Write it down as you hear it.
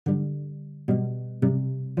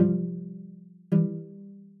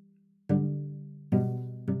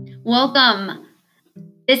Welcome.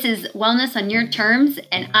 This is Wellness on Your Terms,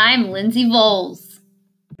 and I'm Lindsay Voles.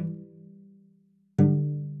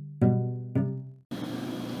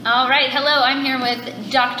 All right, hello. I'm here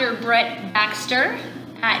with Dr. Brett Baxter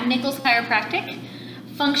at Nichols Chiropractic,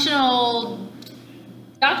 functional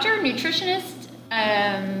doctor, nutritionist.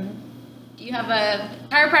 Do you have a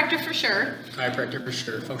chiropractor for sure? Chiropractor for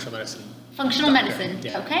sure. Functional medicine. Functional Doctor. medicine.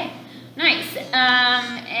 Yeah. Okay. Nice.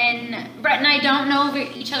 And Brett and I don't know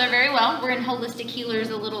each other very well. We're in Holistic Healers,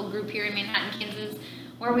 a little group here in Manhattan, Kansas,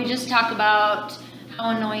 where we just talk about how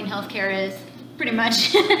annoying healthcare is, pretty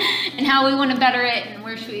much, and how we want to better it and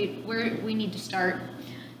where we need to start.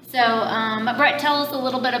 So, Brett, tell us a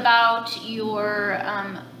little bit about your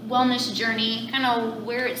wellness journey, kind of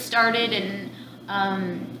where it started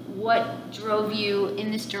and what drove you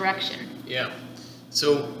in this direction. Yeah.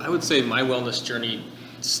 So I would say my wellness journey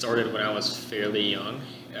started when I was fairly young,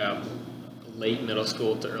 late middle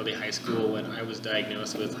school to early high school, when I was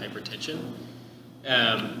diagnosed with hypertension.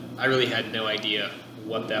 I really had no idea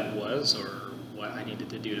what that was or what I needed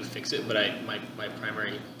to do to fix it, but my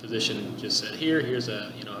primary physician just said, here's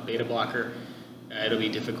a beta blocker. It'll be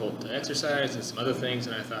difficult to exercise and some other things,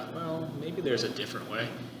 and I thought, well, maybe there's a different way.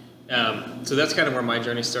 So that's kind of where my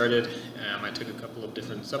journey started. I took a couple of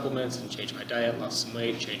different supplements and changed my diet, lost some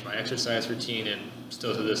weight, changed my exercise routine, and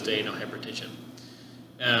still to this day, no hypertension.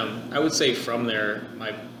 I would say from there,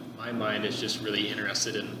 my mind is just really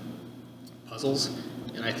interested in puzzles,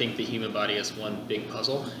 and I think the human body is one big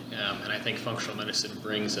puzzle, and I think functional medicine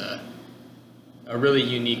brings a really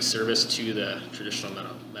unique service to the traditional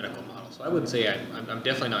medical model. So I wouldn't say I'm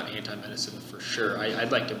definitely not anti-medicine for sure.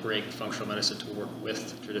 I'd like to bring functional medicine to work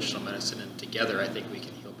with traditional medicine, and together I think we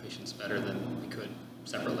can heal patients better than we could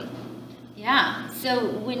separately. Yeah. So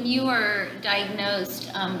when you were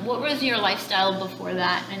diagnosed, what was your lifestyle before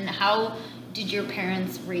that, and how did your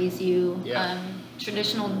parents raise you? Yeah.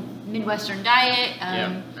 Traditional Midwestern diet?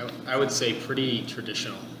 Yeah, I would say pretty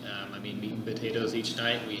traditional. Meat and potatoes each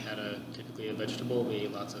night. We had typically a vegetable. We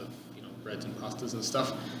ate lots of breads and pastas and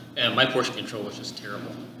stuff. And my portion control was just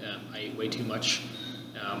terrible. I ate way too much,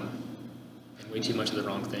 and way too much of the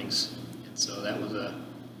wrong things. And so that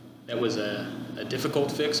was a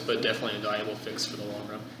difficult fix, but definitely a valuable fix for the long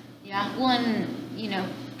run. Yeah. Well, and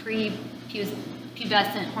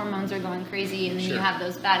pre-pubescent hormones are going crazy, and then Sure. you have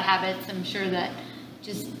those bad habits. I'm sure that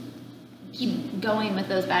just keep going with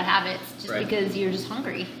those bad habits just Right. because you're just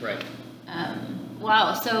hungry. Right.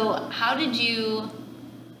 Wow. So how did you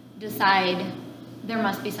decide there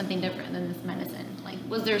must be something different than this medicine? Like,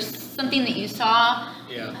 was there something that you saw?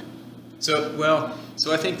 Yeah. So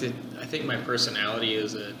I think my personality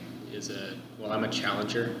is I'm a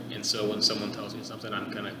challenger, and so when someone tells me something, I'm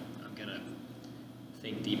gonna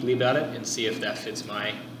think deeply about it and see if that fits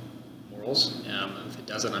my morals. If it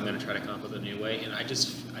doesn't, I'm gonna try to come up with a new way. And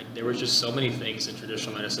there were just so many things in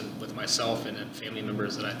traditional medicine with myself and family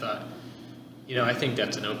members that I thought, I think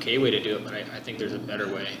that's an okay way to do it, but I think there's a better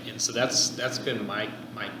way. And so that's been my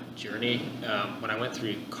journey. When I went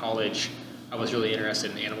through college, I was really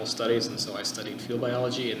interested in animal studies, and so I studied field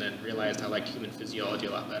biology and then realized I liked human physiology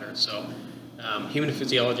a lot better. So human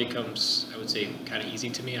physiology comes, I would say, kind of easy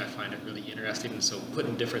to me. I find it really interesting, and so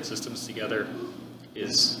putting different systems together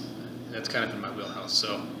that's kind of in my wheelhouse.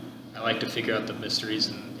 So I like to figure out the mysteries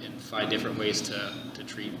and find different ways to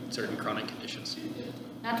treat certain chronic conditions.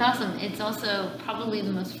 That's awesome. It's also probably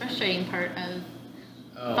the most frustrating part of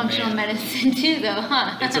functional medicine too, though,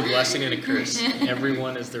 huh? It's a blessing and a curse.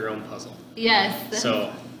 Everyone is their own puzzle. Yes. That's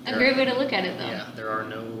So a great way to look at it, though. Yeah, there are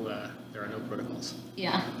no protocols.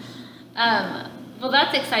 Yeah. Well,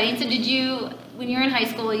 that's exciting. So when you were in high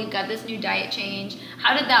school, you got this new diet change.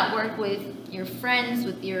 How did that work with your friends,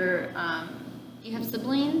 with your, you have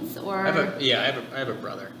siblings, or? I have a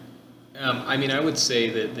brother. I would say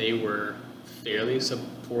that they were fairly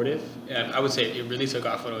supportive. I would say it really took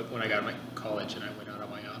off when I got to college and I went out on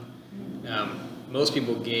my own. Mm-hmm. Most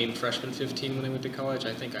people gained freshman 15 when they went to college.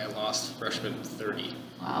 I think I lost freshman 30.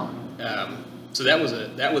 Wow. So that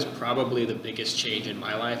was probably the biggest change in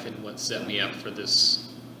my life and what set me up for this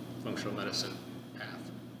functional medicine path.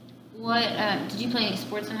 What did you play any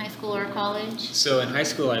sports in high school or college? So in high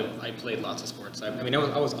school, I played lots of sports. I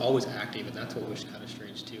was always active, and that's what was kind of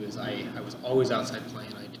strange too. Is I was always outside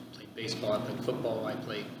playing. I played baseball, I played football, I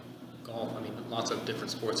played golf. Lots of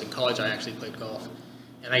different sports. In college, I actually played golf,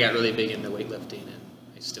 and I got really big into weightlifting, and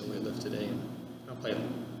I still weightlift today. And I don't play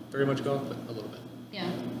very much golf, but a little bit. Yeah.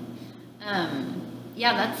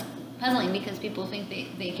 Yeah, that's puzzling because people think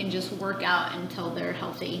they can just work out until they're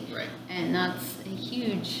healthy. Right. And that's a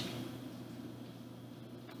huge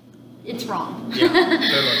it's wrong. Yeah,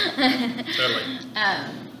 totally.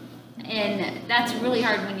 And that's really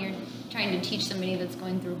hard when you're trying to teach somebody that's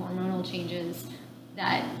going through hormonal changes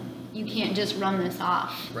that you can't just run this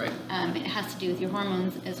off. Right. It has to do with your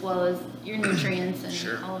hormones as well as your nutrients and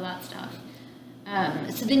Sure. all of that stuff.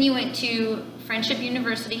 So then you went to Friendship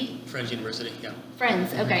University. Friends University, yeah.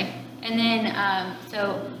 Friends, okay. And then,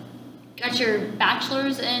 so got your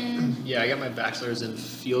bachelor's in? Yeah, I got my bachelor's in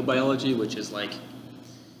field biology, which is like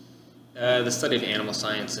the study of animal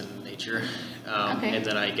science and nature. Okay. And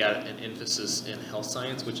then I got an emphasis in health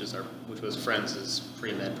science, which was Friends'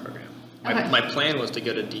 pre-med program. Okay. My plan was to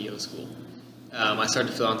go to DO school. I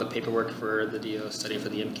started to fill out the paperwork for the DO, studying for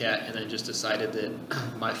the MCAT, and then just decided that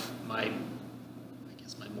my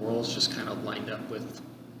morals just kind of lined up with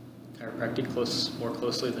chiropractic more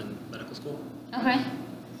closely than medical school. Okay.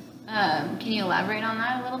 Can you elaborate on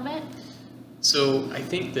that a little bit? So I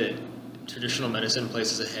think that traditional medicine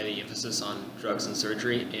places a heavy emphasis on drugs and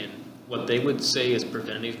surgery, and what they would say is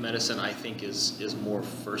preventative medicine, I think is more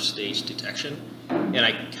first stage detection. And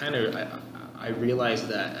I realized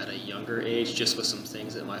that at a younger age, just with some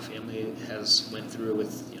things that my family has went through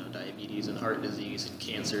with diabetes and heart disease and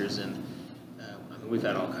cancers, and we've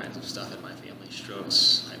had all kinds of stuff in my family,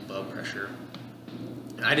 strokes, high blood pressure.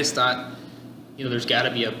 And I just thought, there's got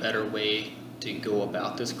to be a better way to go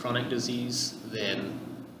about this chronic disease than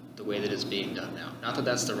the way that it's being done now. Not that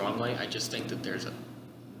that's the wrong way. I just think that there's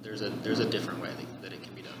a different way that it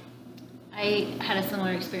can be done. I had a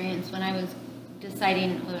similar experience when I was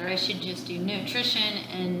deciding whether I should just do nutrition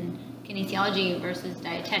and kinesiology versus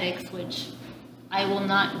dietetics, which I will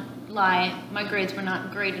not lie, my grades were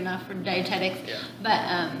not great enough for dietetics. Yeah.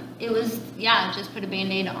 But it was, just put a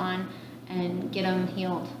Band-Aid on and get them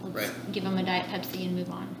healed. Let's give them a Diet Pepsi and move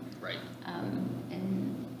on. Right.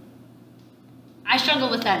 And I struggle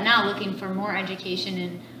with that now, looking for more education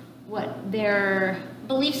in what their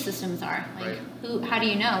belief systems are. Like, how do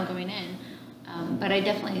you know going in? But I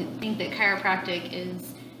definitely think that chiropractic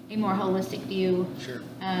is a more holistic view. Sure.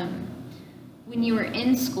 When you were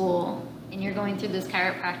in school and you're going through this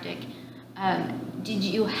chiropractic, did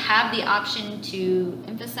you have the option to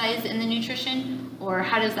emphasize in the nutrition, or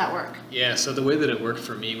how does that work? Yeah, so the way that it worked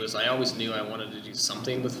for me was I always knew I wanted to do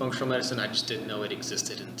something with functional medicine. I just didn't know it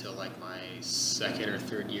existed until like my second or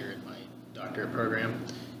third year in my doctorate program.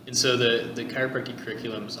 And so the chiropractic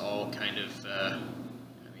curriculum is all kind of,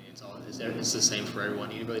 it's the same for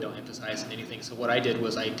everyone. You really don't emphasize anything. So what I did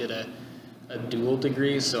was I did a dual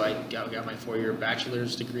degree. So I got my 4-year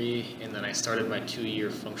bachelor's degree, and then I started my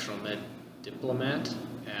 2-year functional med diplomat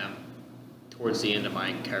towards the end of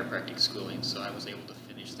my chiropractic schooling. So I was able to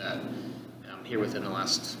finish that here within the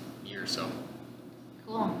last year or so.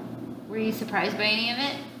 Cool. Were you surprised by any of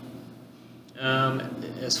it?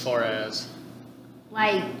 As far as?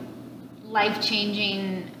 Like,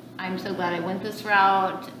 life-changing, I'm so glad I went this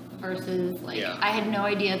route, versus I had no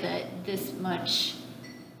idea that this much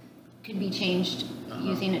could be changed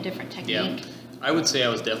using a different technique. Yeah, I would say I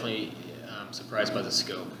was definitely surprised by the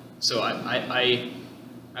scope. So I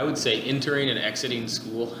would say entering and exiting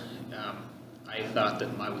school, I thought that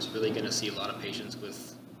I was really going to see a lot of patients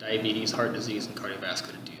with diabetes, heart disease, and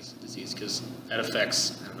cardiovascular disease, because that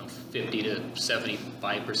affects, 50 to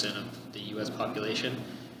 75% of the U.S. population.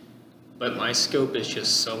 But my scope is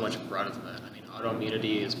just so much broader than that.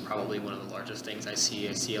 Autoimmunity is probably one of the largest things I see.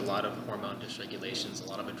 I see a lot of hormone dysregulations, a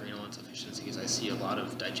lot of adrenal insufficiencies. I see a lot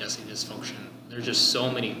of digestive dysfunction. There's just so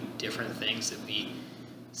many different things that we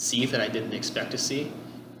see that I didn't expect to see.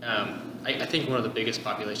 I think one of the biggest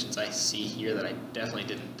populations I see here that I definitely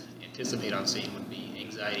didn't anticipate on seeing would be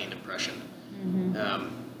anxiety and depression. Mm-hmm.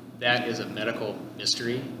 That is a medical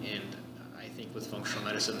mystery, and I think with functional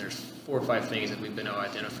medicine, there's 4 or 5 things that we've been able to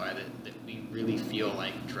identify that we really feel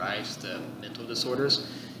like drives the mental disorders.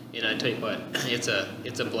 And I tell you what, it's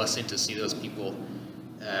a blessing to see those people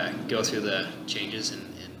go through the changes and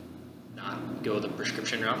not go the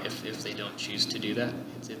prescription route if they don't choose to do that.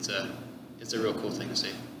 It's a real cool thing to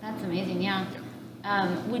see. That's amazing, yeah.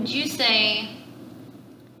 Would you say,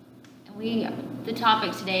 the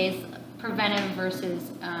topic today is preventive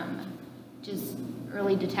versus just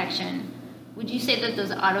early detection. Would you say that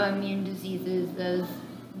those autoimmune diseases, those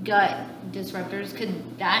gut disruptors,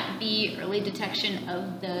 could that be early detection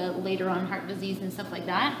of the later on heart disease and stuff like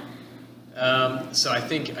that? So I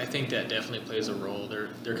think that definitely plays a role.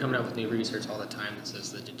 They're coming out with new research all the time that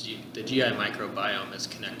says that the GI microbiome is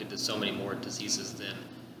connected to so many more diseases than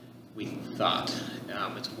we thought.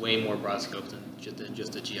 It's way more broad scope than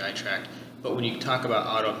just the GI tract. But when you talk about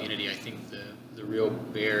autoimmunity, I think the real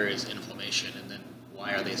bear is inflammation. And then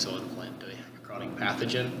why are they so inflamed? Do they have a chronic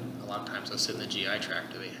pathogen? A lot of times they'll sit in the GI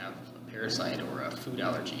tract. Do they have a parasite or a food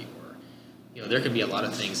allergy or there can be a lot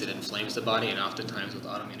of things that inflames the body, and oftentimes with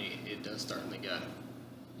autoimmunity, it does start in the gut.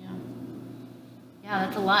 Yeah. Yeah,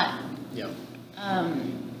 that's a lot. Yeah.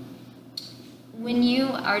 When you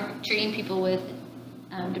are treating people with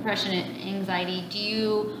depression and anxiety, do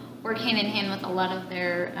you work hand in hand with a lot of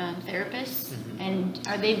their therapists? Mm-hmm. And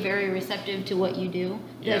are they very receptive to what you do?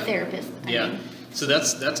 The therapists. I mean. So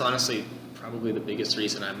that's honestly probably the biggest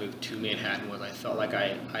reason I moved to Manhattan, was I felt like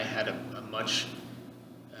I had a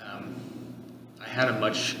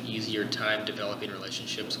much easier time developing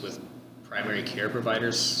relationships with primary care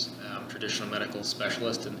providers, traditional medical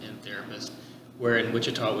specialists, and therapists. Where in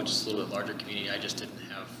Wichita, which is a little bit larger community, I just didn't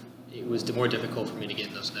have. It was more difficult for me to get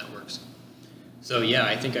in those networks. So yeah,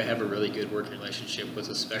 I think I have a really good working relationship with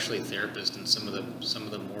especially therapists and some of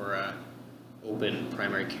the more open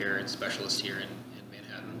primary care and specialists here in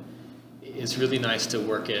Manhattan. It's really nice to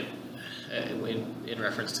work in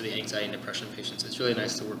reference to the anxiety and depression patients. It's really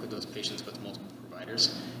nice to work with those patients with multiple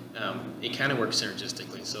providers. It kind of works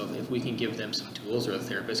synergistically. So if we can give them some tools, or a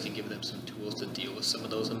therapist can give them some tools to deal with some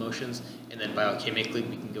of those emotions, and then biochemically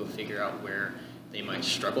we can go figure out where they might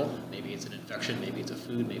struggle. Maybe it's an infection, maybe it's a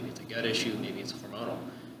food, maybe it's a gut issue, maybe it's hormonal.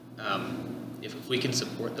 If we can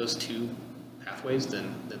support those two pathways,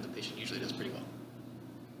 then the patient usually does pretty well.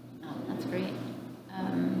 Oh, that's great.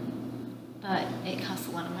 But it costs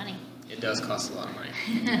a lot of money. It does cost a lot of money.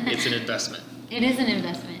 It's an investment. It is an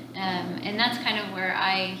investment. And that's kind of where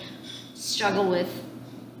I struggle with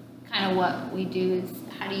kind of what we do, is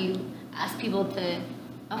how do you ask people to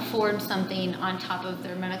afford something on top of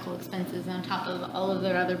their medical expenses, on top of all of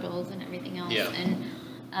their other bills and everything else. Yeah. And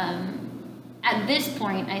at this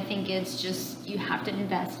point, I think it's just you have to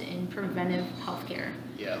invest in preventive healthcare.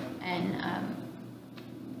 Yeah. And,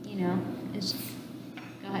 it's,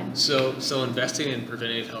 go ahead. So investing in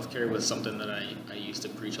preventative healthcare was something that I used to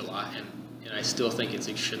preach a lot, and I still think it's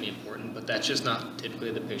extremely important, but that's just not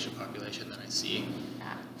typically the patient population that I see.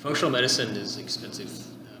 Yeah. Functional medicine is expensive.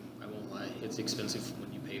 I won't lie. It's expensive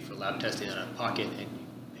when you pay for lab testing out of pocket, and you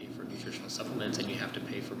pay for nutritional supplements, and you have to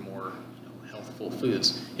pay for more healthful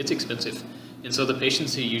foods. It's expensive. And so the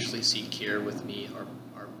patients who usually seek care with me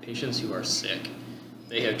are patients who are sick.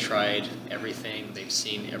 They have tried everything, they've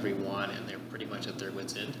seen everyone, and they're pretty much at their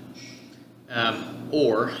wit's end.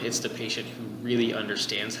 Or it's the patient who really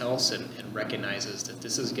understands health and recognizes that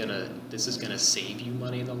this is gonna save you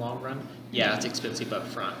money in the long run. Yeah, it's expensive up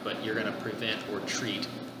front, but you're gonna prevent or treat.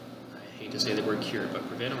 I hate to say the word cure, but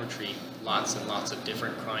prevent or treat lots and lots of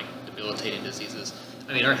different chronic debilitating diseases.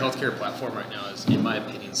 I mean, our healthcare platform right now is, in my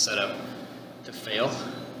opinion, set up to fail.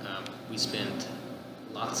 We spend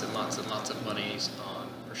lots and lots and lots of money on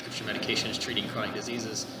prescription medications treating chronic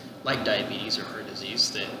diseases like diabetes or heart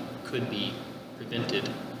disease that could be prevented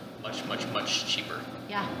much, much, much cheaper.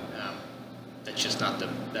 Yeah. That's just not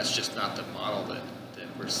the model that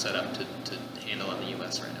we're set up to handle in the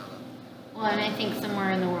U.S. right now. Well, and I think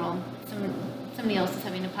somewhere in the world, somebody else is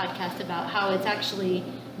having a podcast about how it's actually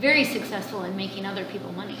very successful in making other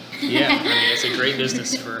people money. Yeah, I mean, it's a great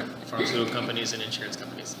business for pharmaceutical companies and insurance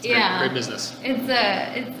companies. It's great business.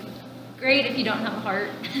 It's great if you don't have a heart.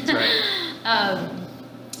 That's right.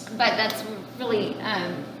 But that's really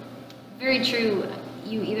very true.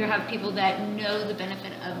 You either have people that know the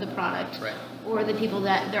benefit of the product, right, or the people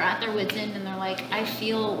that they're at their wit's end and they're like, I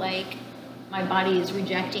feel like my body is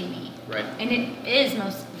rejecting me. Right. And it is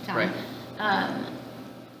most of the time. Right.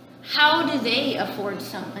 How do they afford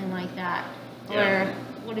something like that? Yeah. Or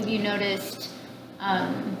what have you noticed?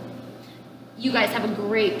 You guys have a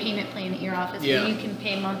great payment plan at your office where you can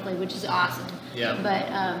pay monthly, which is awesome. Yeah. But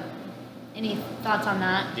any thoughts on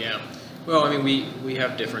that? Yeah. Well, I mean, we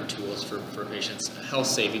have different tools for patients. Health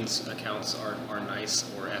savings accounts are nice,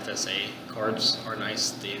 or FSA cards are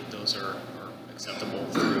nice. Those are acceptable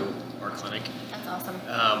through our clinic. That's awesome.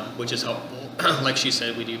 Which is helpful. Like she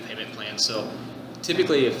said, we do payment plans. So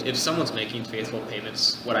typically, if someone's making faithful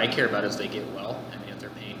payments, what I care about is they get well. I mean, if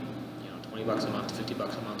they're paying $20 a month, $50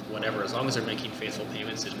 a month, whatever, as long as they're making faithful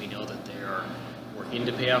payments and we know that they are working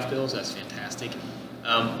to pay off bills, that's fantastic.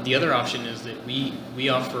 The other option is that we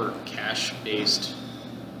offer cash-based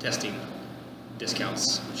testing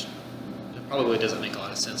discounts, which probably doesn't make a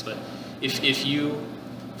lot of sense, but if you,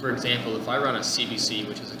 for example, if I run a CBC,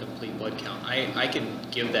 which is a complete blood count, I can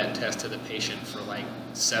give that test to the patient for like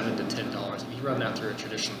 $7 to $10. If you run that through a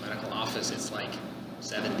traditional medical office, it's like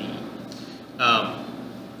 $70.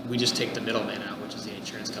 We just take the middleman out, which is the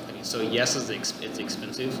insurance company. So yes, it's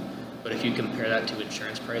expensive, but if you compare that to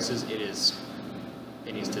insurance prices, it is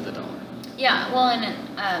pennies to the dollar. Yeah, well, and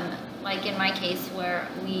like in my case, where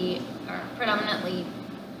we are predominantly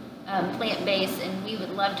plant-based, and we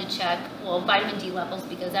would love to check, well, vitamin D levels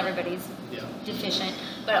because everybody's deficient,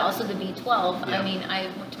 but also the B12. Yeah. I mean, I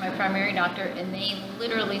went to my primary doctor and they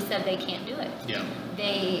literally said they can't do it. Yeah.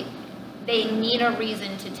 They need a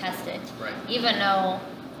reason to test it. Right. Even though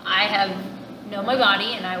I know my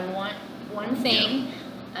body and I want one thing,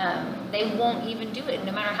 they won't even do it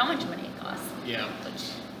no matter how much money it costs. Yeah.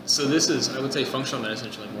 So this is, I would say, functional medicine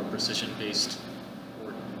is really more precision-based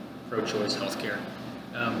or pro-choice healthcare.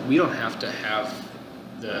 We don't have to have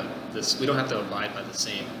we don't have to abide by the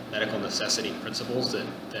same medical necessity principles that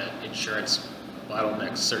insurance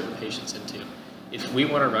bottlenecks certain patients into. If we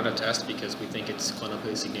want to run a test because we think it's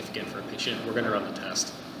clinically significant for a patient, we're going to run the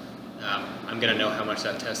test. I'm going to know how much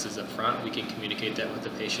that test is up front. We can communicate that with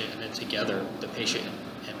the patient, and then together, the patient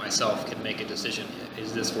and myself can make a decision.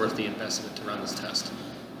 Is this worth the investment to run this test?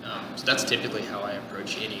 So that's typically how I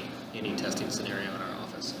approach any testing scenario in our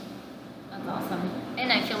office. That's awesome.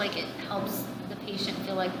 And I feel like it helps the patient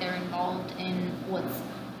feel like they're involved in what's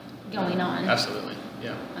going on. Absolutely,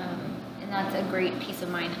 yeah. And that's a great peace of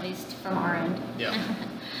mind, at least from our end.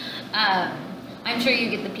 Yeah. I'm sure you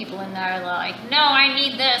get the people in there like, no, I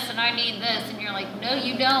need this and I need this, and you're like, no,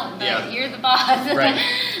 you don't, but you're the boss. Right.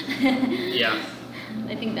 Yeah.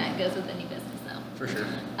 I think that goes with any business, though. For sure.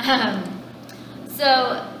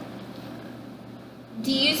 So,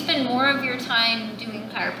 do you spend more of your time doing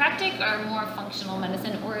chiropractic or more functional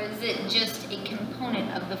medicine, or is it just a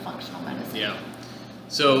component of the functional medicine? Yeah.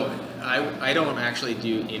 So I don't actually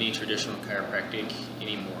do any traditional chiropractic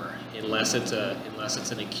anymore, unless it's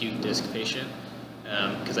an acute disc patient,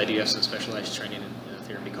 because I do have some specialized training in a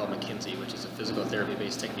therapy called McKinsey, which is a physical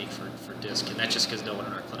therapy-based technique for disc, and that's just because no one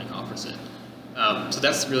in our clinic offers it. So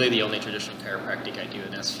that's really the only traditional chiropractic I do,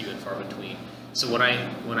 and that's few and far between. So when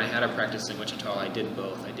I had a practice in Wichita, I did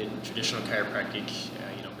both. I did traditional chiropractic,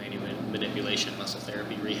 manual manipulation, muscle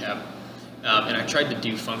therapy, rehab, and I tried to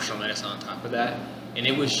do functional medicine on top of that, and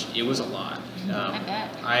it was a lot. I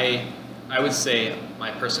bet. I would say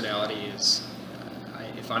my personality is,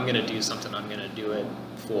 if I'm going to do something, I'm going to do it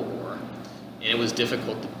full bore, and it was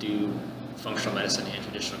difficult to do functional medicine and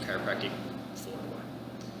traditional chiropractic full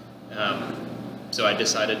bore. So I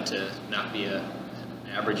decided to not be an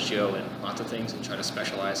average Joe in lots of things and try to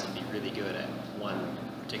specialize and be really good at one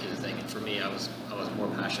particular thing. And for me, I was more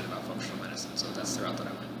passionate about functional medicine, so that's the route that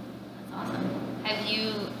I went. That's awesome. Have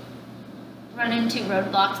you run into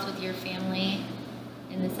roadblocks with your family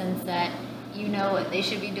in the sense that you know what they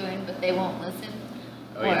should be doing, but they won't listen?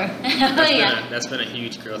 Oh, yeah. That's been a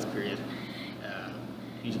huge growth period.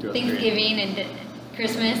 Thanksgiving and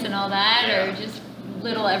Christmas and all that, or just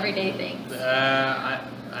little everyday things?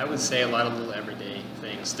 I would say a lot of little everyday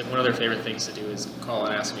things. One of their favorite things to do is call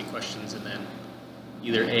and ask me questions, and then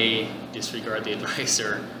either A, disregard the advice,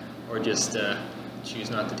 or just choose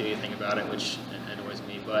not to do anything about it, which annoys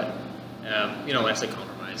me. But life's a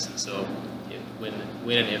compromise, and so when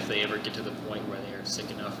and if they ever get to the point where they are sick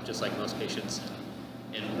enough, just like most patients,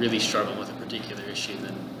 and really struggle with a particular issue,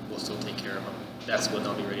 then we'll still take care of them. That's when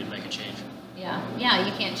they'll be ready to make a change. Yeah,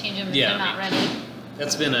 you can't change them if they're not ready.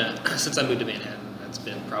 That's been since I moved to Manhattan, that's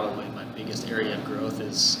been probably my biggest area of growth,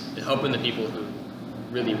 is helping the people who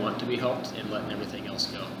really want to be helped and letting everything else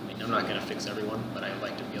go. I mean, I'm not going to fix everyone, but I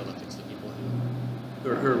like to be able to fix the people who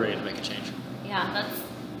are ready to make a change. Yeah, that's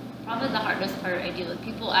probably the hardest part I deal with.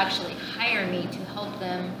 People actually hire me to help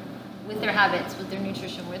them with their habits, with their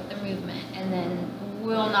nutrition, with their movement, and then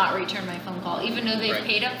will not return my phone call, even though they've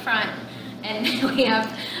paid up front and we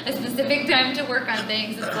have a specific time to work on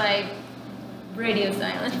things. It's like radio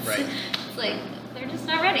silence. Right. It's like they're just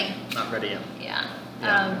not ready. Not ready yet. Yeah.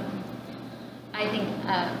 I think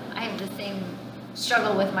I have the same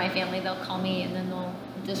struggle with my family. They'll call me and then they'll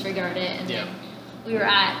disregard it. And then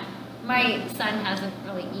my son hasn't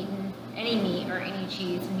really eaten any meat or any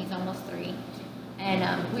cheese, and he's almost 3.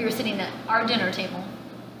 And we were sitting at our dinner table,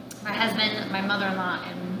 my husband, my mother-in-law,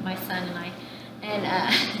 and my son and I, and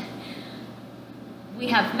we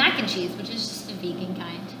have mac and cheese, which is just a vegan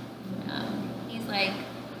kind. He's like,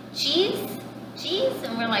 cheese?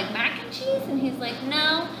 And we're like, mac and cheese? And he's like,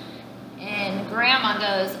 no. And Grandma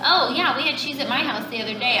goes, oh yeah, we had cheese at my house the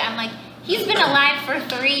other day. I'm like, he's been alive for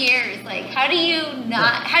 3 years. Like, how do you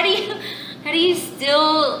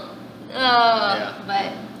still,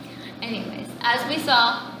 but anyways, as we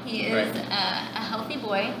saw, he is a healthy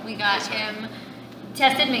boy. We got him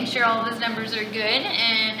tested, make sure all of his numbers are good,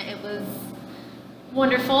 and it was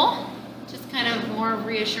wonderful. Just kind of more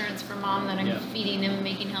reassurance for Mom that I'm feeding him,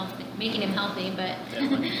 making him healthy, but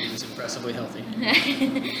definitely, he's impressively healthy.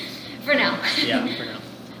 for now. Yeah, for now.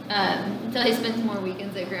 until he spends more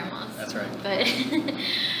weekends at grandma's. That's right. But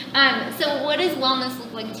so what does wellness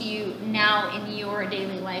look like to you now in your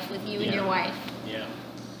daily life with you and your wife? Yeah.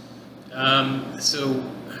 So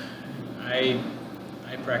I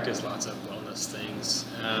practice lots of wellness things.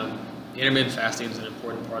 Intermittent fasting is an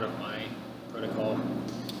important part of my protocol.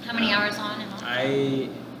 How many hours on and off? I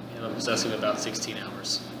am obsessed with about 16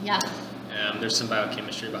 hours. Yeah. There's some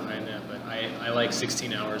biochemistry behind that, but I like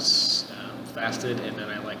 16 hours fasted, and then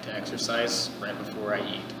I like to exercise right before I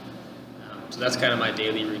eat. So that's kind of my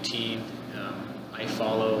daily routine. I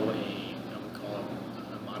follow we call it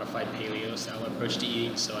a modified paleo style approach to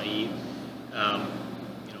eating. So I eat,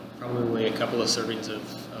 probably a couple of servings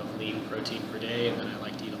of lean protein per day, and then I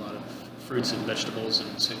like to eat a lot of fruits and vegetables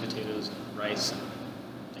and sweet potatoes and rice and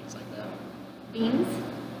things like that. Beans?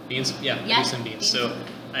 Beans, yeah, I do some beans. So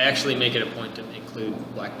I actually make it a point to include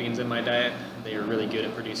black beans in my diet. They are really good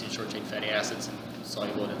at producing short-chain fatty acids and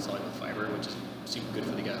soluble and insoluble fiber, which is super good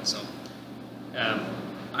for the gut. So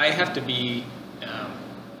I have to be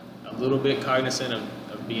a little bit cognizant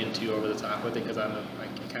of being too over the top with it, because I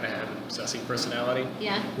kind of have an obsessing personality,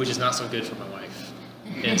 which is not so good for my wife.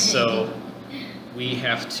 And so we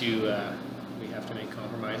have to make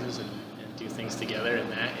compromises and do things together,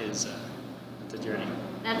 and that is it's a journey.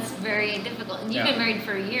 That's very difficult. And you've been married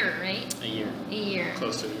for a year, right? A year. A year.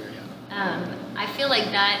 Close to a year, I feel like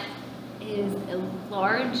that is a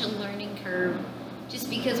large learning curve, just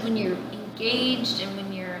because when you're engaged and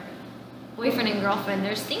when you're boyfriend and girlfriend,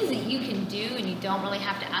 there's things that you can do and you don't really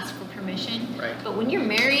have to ask for permission. Right. But when you're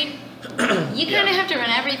married, you kind of have to run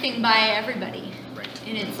everything by everybody. Right.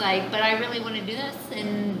 And it's like, but I really want to do this,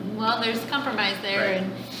 and well, there's compromise there. Right.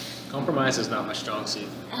 And compromise is not my strong suit.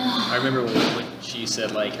 I remember when she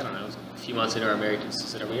said, like, I don't know, a few months into our marriage, she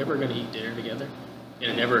said, "Are we ever going to eat dinner together?" And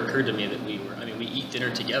it never occurred to me that we eat dinner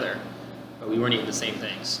together, but we weren't eating the same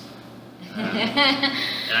things.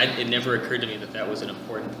 And it never occurred to me that was an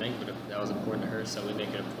important thing, but that was important to her, so we make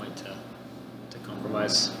it a point to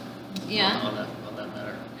compromise on that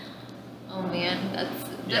matter. Oh man,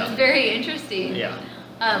 that's very interesting. Yeah.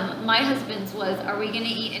 My husband's was, are we going to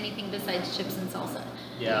eat anything besides chips and salsa?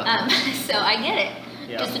 Yeah. So I get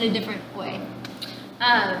it, just in a different way.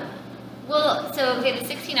 Well, so okay, the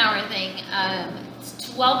 16-hour thing,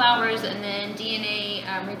 it's 12 hours, and then DNA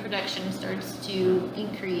reproduction starts to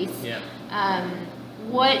increase. Yeah.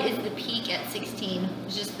 What is the peak at 16?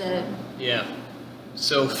 Just the... Yeah.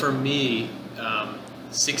 So for me,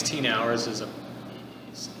 16 hours is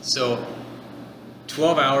so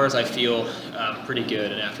 12 hours I feel pretty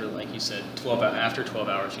good, and after, like you said, after 12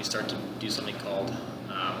 hours you start to do something called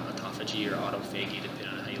autophagy or autophagy, depending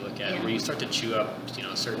on how you look at it, where you start to chew up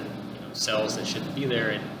certain cells that shouldn't be there,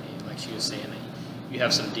 and like she was saying, you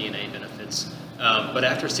have some DNA benefits. But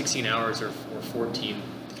after 16 hours or 14,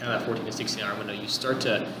 kind of that 14 to 16 hour window, you start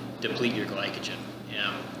to deplete your glycogen,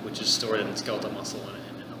 which is stored in the skeletal muscle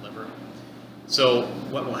and in the liver. So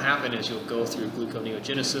what will happen is you'll go through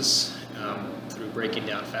gluconeogenesis, through breaking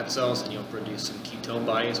down fat cells, and you'll produce some ketone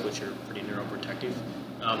bodies, which are pretty neuroprotective.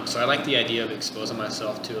 So I like the idea of exposing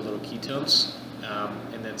myself to a little ketones,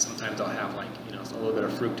 and then sometimes I'll have a little bit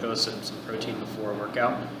of fructose and some protein before a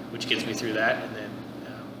workout, which gets me through that, and then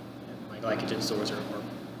my glycogen stores are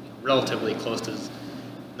relatively close to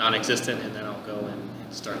non-existent, and then I'll go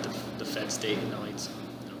and start the fed state, and I'll eat some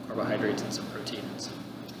carbohydrates and some protein and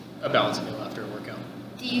a balanced meal after a workout.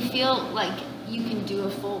 Do you feel like you can do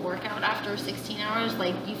a full workout after 16 hours?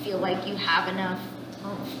 Like, you feel like you have enough?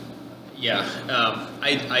 Yeah,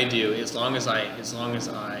 I do. As long as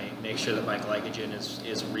I make sure that my glycogen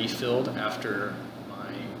is refilled after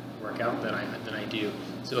my workout, then I do.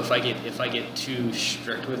 So if I get too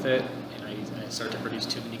strict with it and I start to produce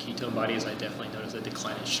too many ketone bodies, I definitely notice a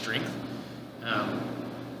decline in strength.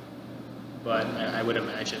 But I would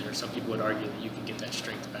imagine, or some people would argue, that you can get that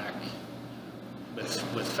strength back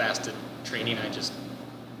with fasted training. I just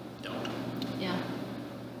don't. Yeah.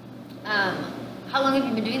 How long have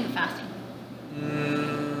you been doing the fasting?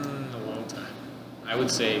 A long time. I would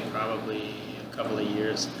say probably a couple of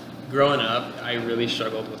years. Growing up, I really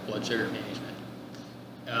struggled with blood sugar management.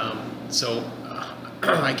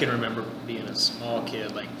 I can remember being a small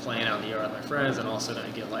kid, like playing out in the yard with my friends, and all of a sudden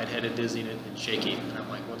I'd get lightheaded, dizzy, and shaky, and I'm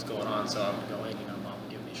like, what's going on? So I would go in, Mom would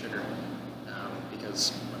give me sugar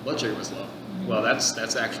because my blood sugar was low. Mm-hmm. Well,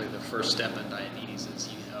 that's actually the first step in diabetes, is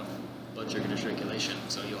you have blood sugar dysregulation.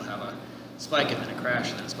 So you'll have a spike and then a crash,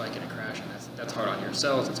 and then a spike and a crash, and that's hard on your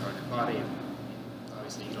cells, it's hard on your body, and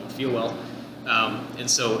obviously you don't feel well. And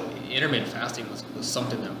so intermittent fasting was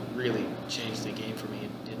something that really changed the game for me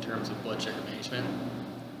in terms of blood sugar management,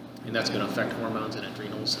 and that's going to affect hormones and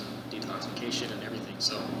adrenals detoxification and everything.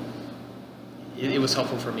 So it was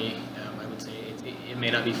helpful for me. I would say it may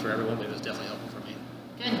not be for everyone, but it was definitely helpful for me.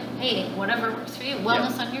 Good. Hey, whatever works for you.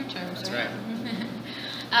 Wellness on your terms. That's right.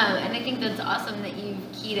 And I think that's awesome that you've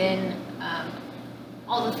keyed in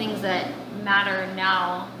all the things that matter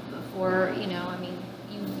now before, I mean,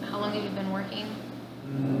 how long have you been working?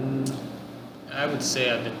 I would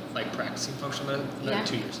say I've been practicing functional medicine about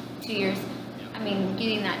 2 years. 2 years. Yeah. I mean,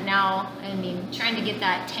 getting that now, trying to get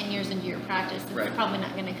that 10 years into your practice is Right. probably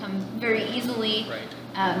not going to come very easily. Right.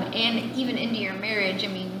 And even into your marriage,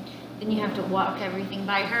 then you have to walk everything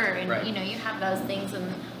by her, and Right. you have those things,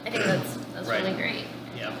 and I think that's Right. really great.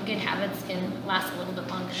 Yeah. Good habits can last a little bit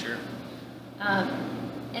longer. Sure.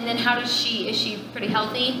 And then how does she? Is she pretty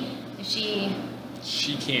healthy? Is she?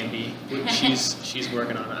 She can be. She's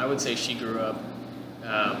working on it. I would say she grew up.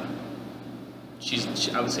 I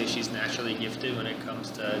would say she's naturally gifted when it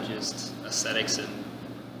comes to just aesthetics and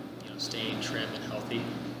staying trim and healthy.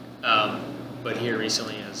 But here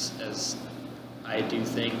recently, as I do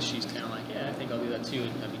things, she's kind of like, yeah, I think I'll do that too.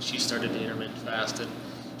 And she started the intermittent fast, and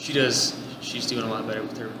she's doing a lot better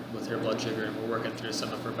with her blood sugar, and we're working through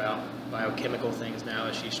some of her biochemical things now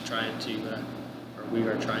as she's trying to, or we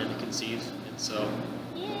are trying to conceive. And so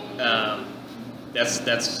that's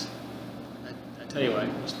I tell you what,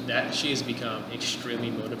 that she has become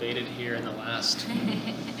extremely motivated here in the last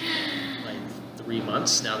 3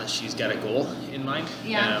 months now that she's got a goal in mind.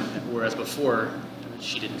 Yeah. Whereas before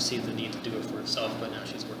she didn't see the need to do it for herself, but now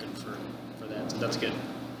she's working for that. So that's good.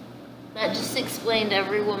 That just explained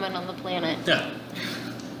every woman on the planet. Yeah.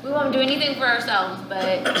 We won't do anything for ourselves,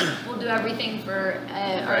 but we'll do everything for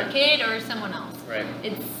our Right. kid or someone else. Right.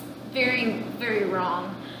 It's very, very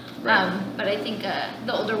wrong. Right. But I think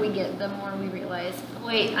the older we get, the more we realize,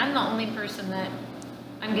 wait, I'm the only person that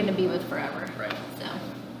I'm going to be with forever. Right. So,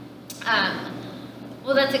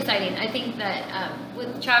 well, that's exciting. I think that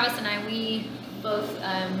with Travis and I, we both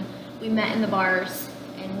we met in the bars,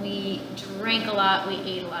 and we drank a lot. We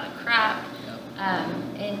ate a lot of crap.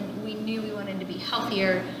 And we knew we wanted to be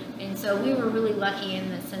healthier, and so we were really lucky in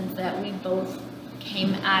the sense that we both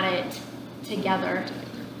came at it together.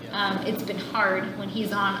 It's been hard when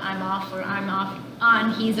he's on, I'm off, or I'm on,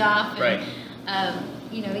 he's off. And, Right.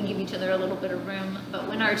 they give each other a little bit of room. But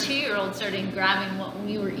when our 2-year-old started grabbing what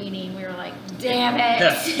we were eating, we were like, damn it.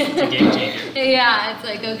 It's a game changer. Yeah, it's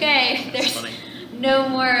like, okay, there's funny. no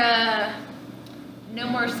more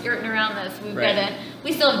skirting around this. We've Right. got to.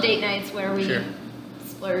 We still have date nights where we Sure.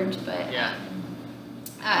 splurge, but Yeah.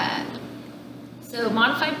 so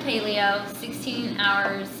modified paleo, 16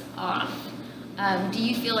 hours off. Do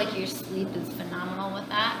you feel like your sleep is phenomenal with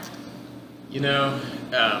that?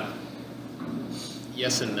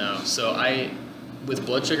 Yes and no. So with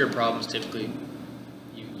blood sugar problems, typically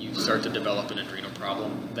you start to develop an adrenal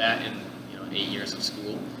problem. That and 8 years of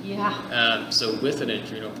school. Yeah. So with an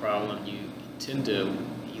adrenal problem, you tend to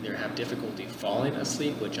either have difficulty falling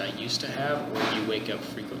asleep, which I used to have, or you wake up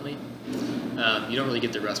frequently. You don't really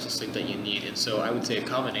get the restful sleep that you need. And so I would say a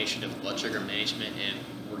combination of blood sugar management and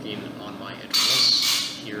working on my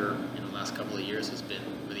adrenals here in the last couple of years has been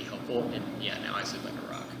really helpful. And yeah, now I sleep like a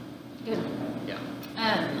rock. Good. Yeah.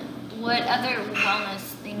 What other wellness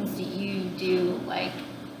things do you do, like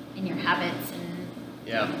in your habits and?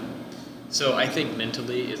 Yeah. So I think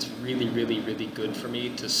mentally it's really, really, really good for me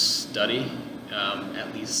to study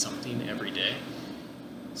at least something every day.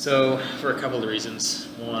 So for a couple of reasons.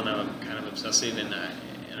 One, I'm kind of obsessive, and I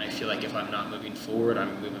feel like if I'm not moving forward,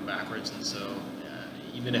 I'm moving backwards. And so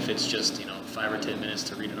even if it's just 5 or 10 minutes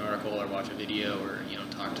to read an article or watch a video or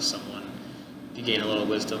talk to someone, to gain a little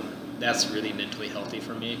wisdom, that's really mentally healthy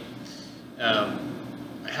for me.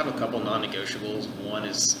 I have a couple non-negotiables. One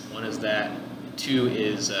is that. 2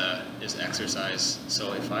 is exercise.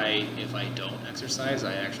 So if I don't exercise,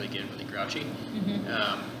 I actually get really grouchy,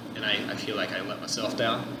 and I feel like I let myself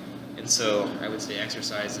down. And so I would say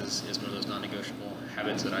exercise is one of those non-negotiable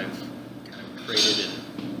habits that I've kind of created,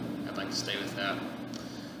 and I'd like to stay with that.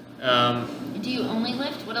 Do you only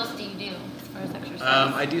lift? What else do you do as far as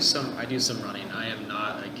exercise? I do some running. I am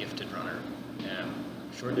not a gifted runner.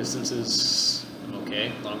 Short distances, I'm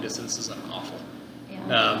okay. Long distances, I'm awful.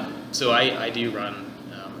 So I do run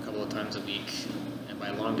a couple of times a week, and by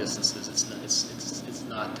long distances, it's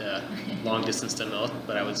not long distance to most,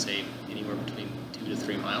 but I would say anywhere between 2 to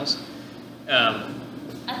 3 miles.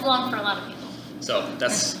 That's long for a lot of people. So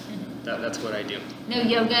that's what I do. No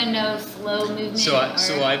yoga, no slow movement.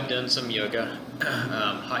 So I've done some yoga.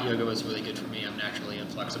 Hot yoga was really good for me. I'm naturally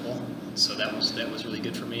inflexible, so that was really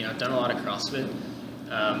good for me. I've done a lot of CrossFit,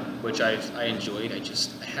 which I enjoyed. I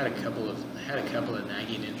had a couple of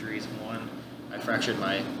nagging injuries. One, I fractured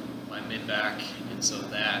my my mid back, and so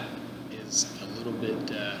that is a little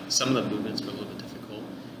bit. Some of the movements were a little bit difficult,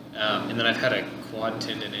 and then I've had a quad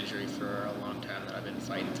tendon injury for a long time that I've been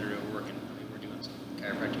fighting through. We're doing some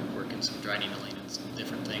chiropractic work and some dry needling and some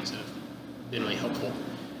different things that have been really helpful.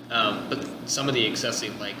 But some of the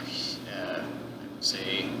excessive, like I would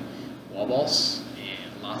say, wall balls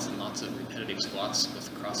and lots of repetitive squats with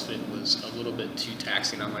CrossFit was a little bit too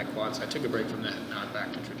taxing on my quads. So I took a break from that, and now I'm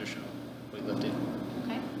back to traditional weightlifting.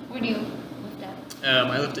 Okay. Where do you lift at?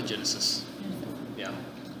 I lift at Genesis. Yeah.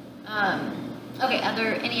 Okay.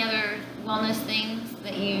 Any other wellness things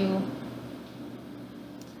that you?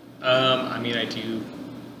 I mean, I do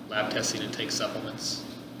lab testing and take supplements.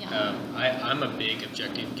 Yeah. I'm a big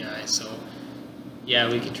objective guy, so yeah,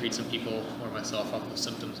 we can treat some people or myself off of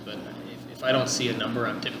symptoms, but if I don't see a number,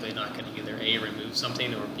 I'm typically not going to either A, remove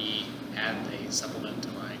something, or B, add a supplement to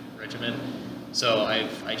my regimen. So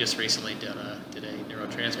I just recently did a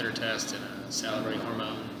neurotransmitter test and a salivary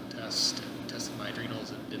hormone test, and tested my adrenals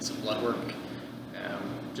and did some blood work,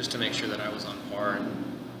 just to make sure that I was on par,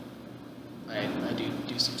 and I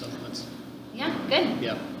do some supplements. Yeah, good.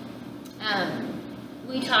 Yeah.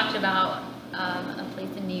 We talked about a place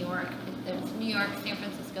in New York. There's New York, San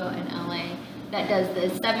Francisco, and LA that does the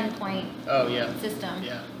 7-point system.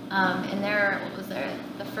 Yeah. And what was there?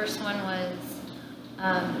 The first one was,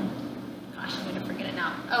 gosh, I'm going to forget it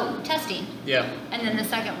now. Oh, testing. Yeah. And then the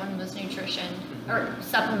second one was nutrition, or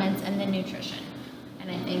supplements and then nutrition.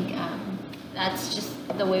 And I think that's just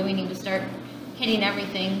the way we need to start hitting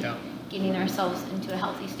everything, getting ourselves into a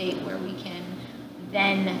healthy state where we can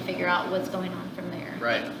then figure out what's going on from there.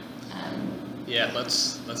 Right. Yeah,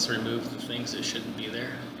 let's remove the things that shouldn't be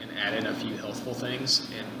there and add in a few healthful things,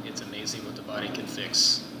 and it's amazing what the body can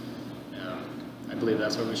fix. I believe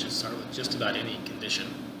that's where we should start with just about any condition.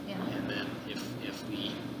 Yeah. And then if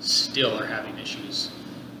we still are having issues,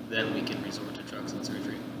 then we can resort to drugs and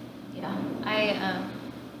surgery. Yeah, I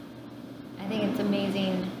think it's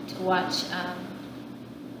amazing to watch.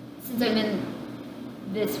 Since I'm in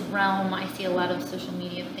this realm, I see a lot of social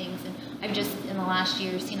media things, and I've just in the last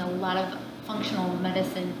year seen a lot of functional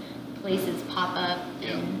medicine places pop up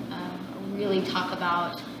and really talk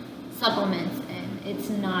about supplements, and it's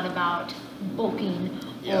not about bulking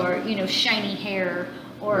or shiny hair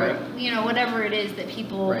or whatever it is that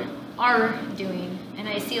people are doing. And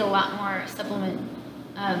I see a lot more supplement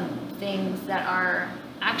things that are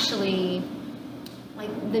actually, like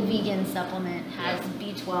the vegan supplement has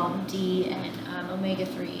B12, D, and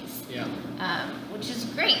omega-3s, which is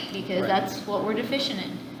great because that's what we're deficient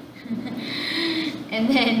in. And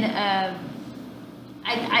then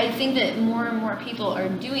I think that more and more people are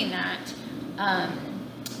doing that,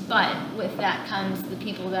 but with that comes the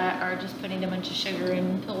people that are just putting a bunch of sugar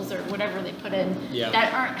in pills or whatever they put in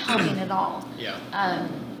that aren't helping at all.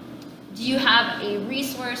 Do you have a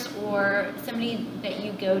resource or somebody that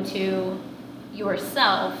you go to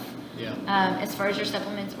yourself as far as your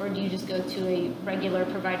supplements, or do you just go to a regular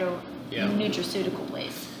provider nutraceutical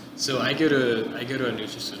place? So I go to a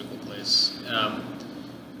nutraceutical place.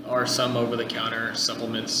 Are some over-the-counter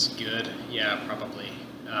supplements good? Yeah, probably.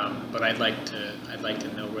 But I'd like to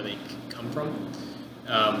know where they come from,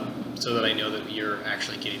 so that I know that you're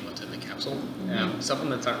actually getting what's in the capsule.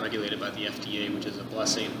 Supplements aren't regulated by the FDA, which is a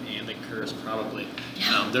blessing and a curse probably.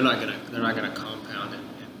 They're not gonna compound and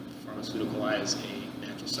pharmaceuticalize a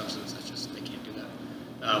natural substance. That's just, they can't do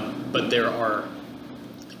that. But there are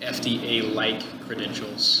FDA-like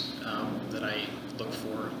credentials that I look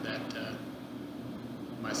for that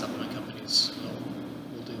my supplement companies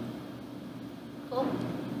will do. Cool.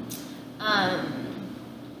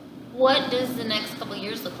 What does the next couple of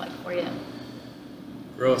years look like for you?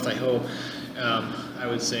 Growth, I hope. I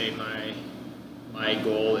would say my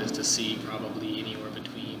goal is to see probably anywhere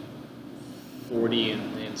between 40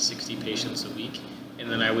 and 60 patients a week, and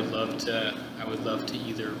then I would love to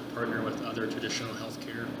either partner with other traditional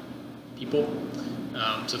healthcare people,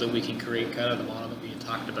 so that we can create kind of the model that we had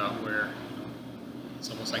talked about, where it's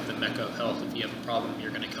almost like the mecca of health. If you have a problem, you're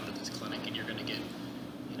going to come to this clinic and you're going to get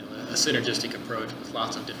a synergistic approach with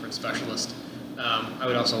lots of different specialists. I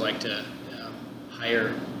would also like to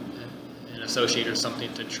hire an associate or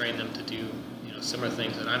something to train them to do similar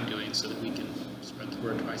things that I'm doing, so that we can spread the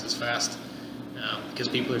word twice as fast. Because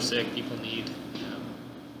people are sick, people need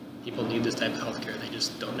this type of healthcare. They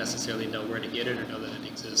just don't necessarily know where to get it or know that it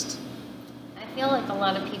exists. I feel like a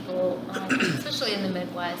lot of people, especially in the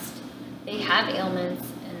Midwest, they have ailments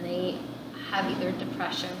and they have either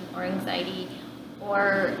depression or anxiety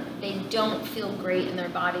or they don't feel great in their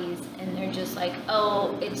bodies, and they're just like,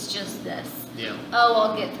 oh, it's just this. Yeah. Oh,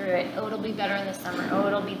 I'll get through it. Oh, it'll be better in the summer. Oh,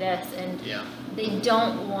 it'll be this. And Yeah. they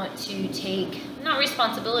don't want to take, not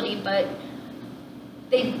responsibility, but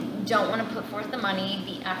they don't want to put forth the money,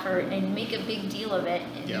 the effort, and make a big deal of it.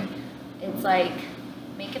 And Yeah. it's like,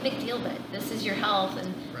 make a big deal of it. This is your health,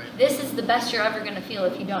 and Right. this is the best you're ever going to feel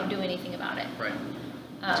if you don't do anything about it. Right.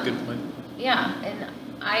 That's a good point. Yeah, and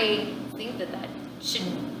I think that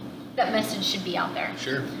that message should be out there.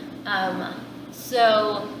 Sure.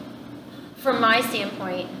 So, from my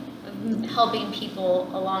standpoint of helping people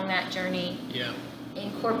along that journey, Yeah.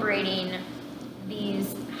 incorporating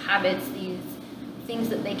these habits, these things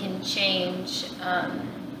that they can change,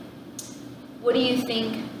 what do you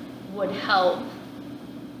think would help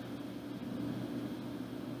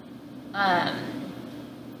I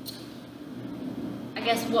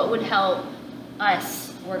guess what would help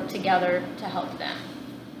us work together to help them?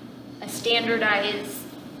 A standardized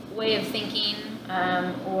way of thinking,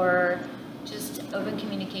 or just open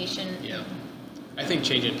communication? Yeah. I think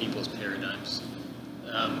changing people's paradigms.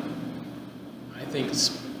 I think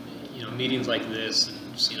meetings like this,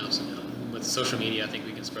 and with social media, I think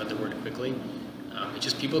we can spread the word quickly. It's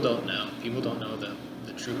just people don't know. People don't know the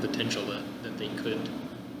true potential that they could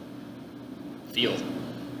feel.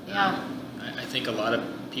 Yeah. I think a lot of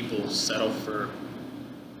people settle for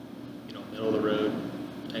middle of the road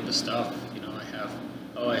type of stuff.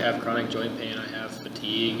 I have chronic joint pain. I have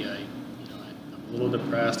fatigue. I'm a little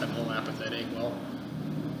depressed. I'm a little apathetic. Well,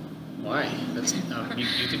 why? That's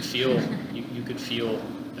you could feel you could feel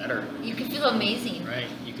better. You could feel amazing. Right.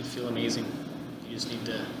 You could feel amazing. You just need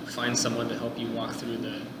to find someone to help you walk through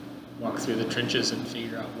the trenches and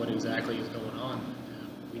figure out what exactly is going on.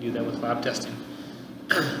 We do that with lab testing.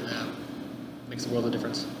 Makes a world of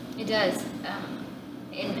difference. It does.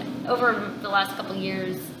 And over the last couple of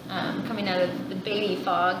years, coming out of the baby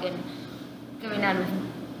fog and coming out of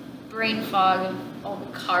brain fog of all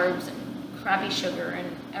the carbs and crappy sugar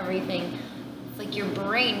and everything, it's like your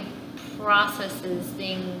brain processes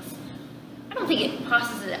things. I don't think it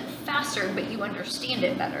processes it faster, but you understand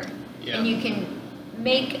it better. Yeah. And you can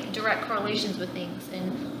make direct correlations with things.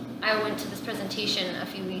 And I went to this presentation a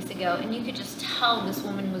few weeks ago, and you could just tell this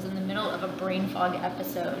woman was in the middle of a brain fog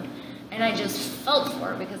episode. And I just felt for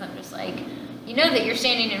her, because I'm just like, you know that you're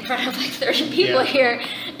standing in front of like 30 people here,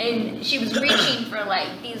 and she was reaching for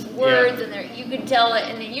like these words, and you could tell it,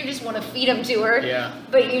 and then you just want to feed them to her. Yeah.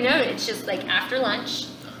 But it's just like after lunch,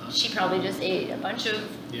 she probably just ate a bunch of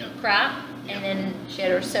crap, and then she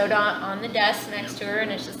had her soda on the desk next to her,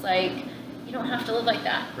 and it's just like, you don't have to live like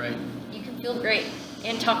that. Right. You can feel great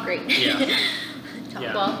and talk great. Yeah.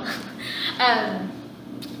 Talk well.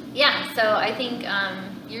 So I think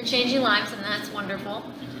you're changing lives, and that's wonderful.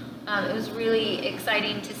 It was really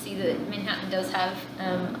exciting to see that Manhattan does have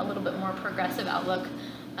a little bit more progressive outlook,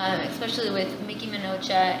 especially with Mickey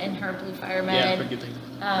Minocha and her Blue Fire Med. Yeah, pretty good thing.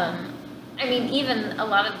 Even a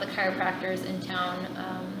lot of the chiropractors in town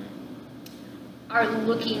are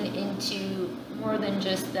looking into more than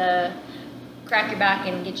just the crack your back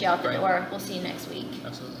and get you out the door. We'll see you next week.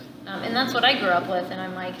 Absolutely. And that's what I grew up with, and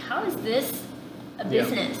I'm like, how is this a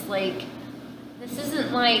business? Like, this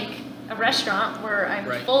isn't like a restaurant where I'm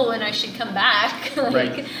full and I should come back.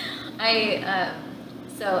 I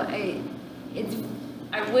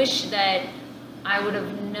wish that I would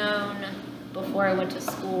have known before I went to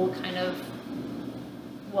school kind of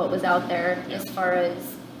what was out there as far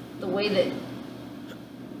as the way that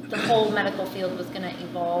the whole medical field was going to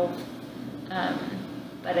evolve.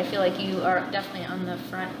 But I feel like you are definitely on the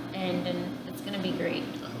front end, and it's going to be great.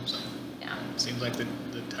 I hope so. Yeah. It seems like the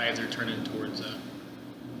tides are turning towards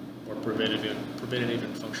more preventative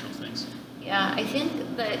and functional things. Yeah, I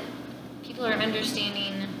think that people are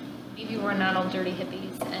understanding maybe we're not all dirty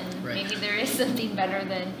hippies, and maybe there is something better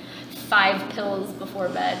than 5 pills before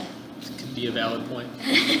bed. It could be a valid point.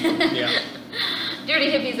 Yeah.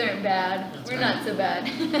 Dirty hippies aren't bad. That's we're right. not so bad.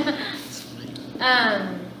 That's funny.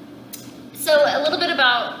 So a little bit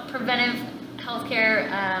about preventive healthcare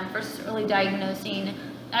versus early diagnosing.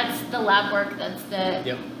 That's the lab work. That's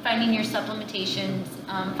the finding your supplementations,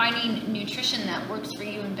 finding nutrition that works for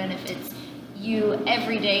you and benefits you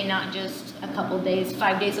every day, not just a couple days,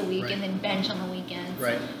 5 days a week, and then bench on the weekends.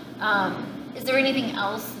 Right. Is there anything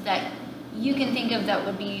else that you can think of that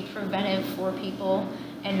would be preventive for people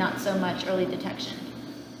and not so much early detection?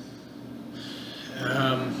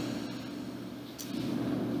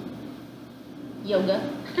 Yoga.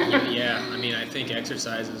 Yeah, I think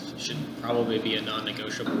exercises should probably be a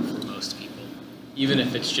non-negotiable for most people. Even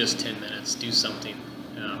if it's just 10 minutes, do something.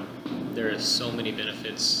 There is so many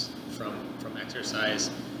benefits from exercise.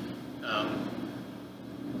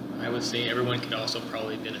 I would say everyone could also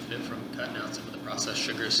probably benefit from cutting out some of the processed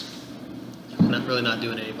sugars. Not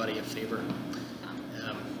doing anybody a favor.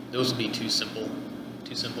 Those would be two simple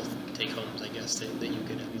take homes, I guess, that you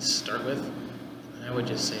could at least start with. And I would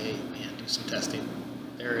just say, man, do some testing.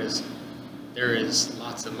 There is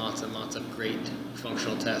lots and lots and lots of great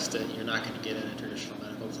functional tests that you're not going to get in a traditional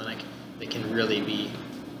medical clinic that can really be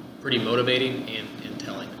pretty motivating and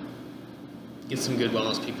telling. Get some good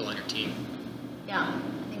wellness people on your team. Yeah,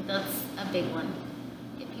 I think that's a big one.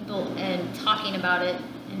 Get people and talking about it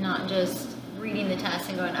and not just reading the test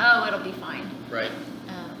and going, oh, it'll be fine. Right.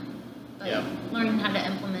 But learning how to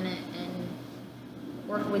implement it and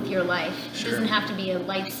work with your life. Sure. It doesn't have to be a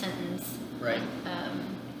life sentence. Right.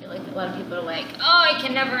 I feel like a lot of people are like, oh, I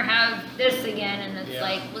can never have this again. And it's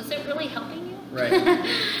like, was it really helping you? Right.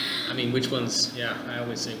 I mean, I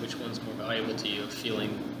always say which one's more valuable to you,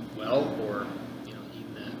 feeling well or,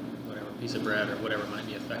 eating that whatever piece of bread or whatever might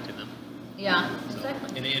be affecting them. Yeah, So,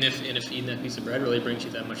 exactly. and if eating that piece of bread really brings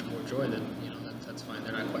you that much more joy, then, that's fine.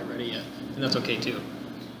 They're not quite ready yet. And that's okay too.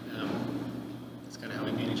 That's kind of how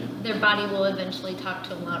we manage it. Their body will eventually talk to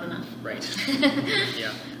them loud enough. Right.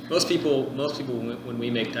 Yeah. Most people, when we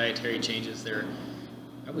make dietary changes,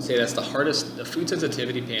 I would say that's the hardest. The food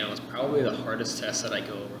sensitivity panel is probably the hardest test that I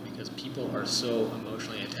go over because people are so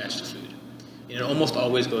emotionally attached to food. And it almost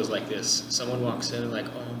always goes like this. Someone walks in and like,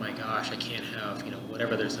 oh my gosh, I can't have,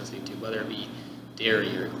 whatever they're sensitive to, whether it be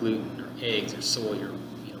dairy or gluten or eggs or soy or,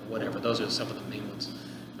 whatever. Those are some of the main ones.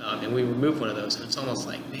 And we remove one of those and it's almost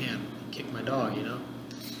like, man, kick my dog,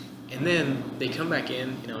 And then they come back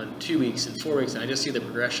in, in 2 weeks and 4 weeks, and I just see the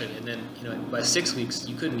progression. And then, by 6 weeks,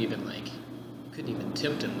 you couldn't even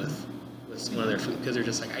tempt them with one of their food because they're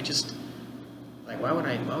just like, why would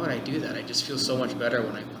I do that? I just feel so much better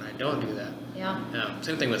when I don't do that. Yeah.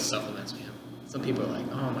 Same thing with supplements, man. Some people are like,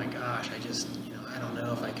 oh my gosh, I don't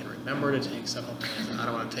know if I can remember to take supplements. I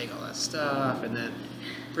don't want to take all that stuff. And then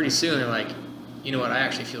pretty soon they're like, you know what? I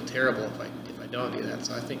actually feel terrible if I don't do that.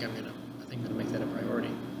 So I think I'm gonna make that a priority.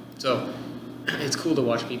 So it's cool to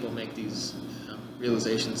watch people make these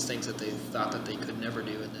realizations, things that they thought that they could never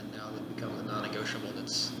do, and then now it becomes a non-negotiable.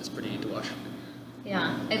 It's pretty neat to watch.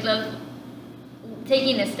 Yeah, I love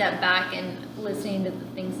taking a step back and listening to the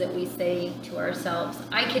things that we say to ourselves.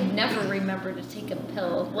 I could never remember to take a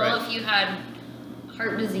pill. Well, Right. if you had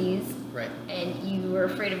heart disease Right. and you were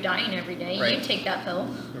afraid of dying every day, Right. you take that pill.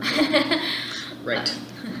 Right.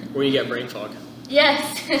 Or you get brain fog.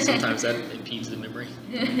 Yes. Sometimes that impedes the memory.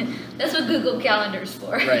 That's what Google Calendar's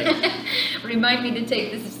for. Right. Remind me to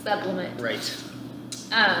take this supplement. Right.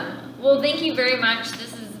 Well, thank you very much.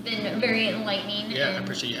 This has been very enlightening. Yeah, I and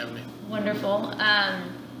appreciate you having me. wonderful.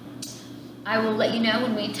 I will let you know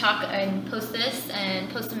when we talk and post this and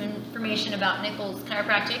post some information about Nichols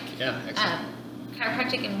Chiropractic. Yeah, excellent.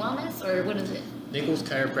 Chiropractic and wellness, or what is it? Nichols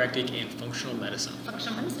Chiropractic and Functional Medicine.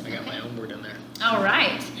 Functional medicine. I got okay. my own word in there. All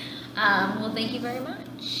right. Well, thank you very much.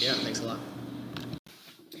 Yeah, thanks a lot.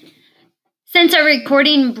 Since our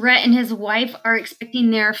recording, Brett and his wife are expecting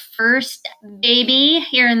their first baby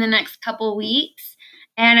here in the next couple weeks.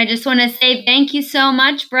 And I just want to say thank you so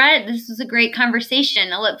much, Brett. This was a great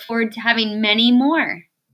conversation. I look forward to having many more.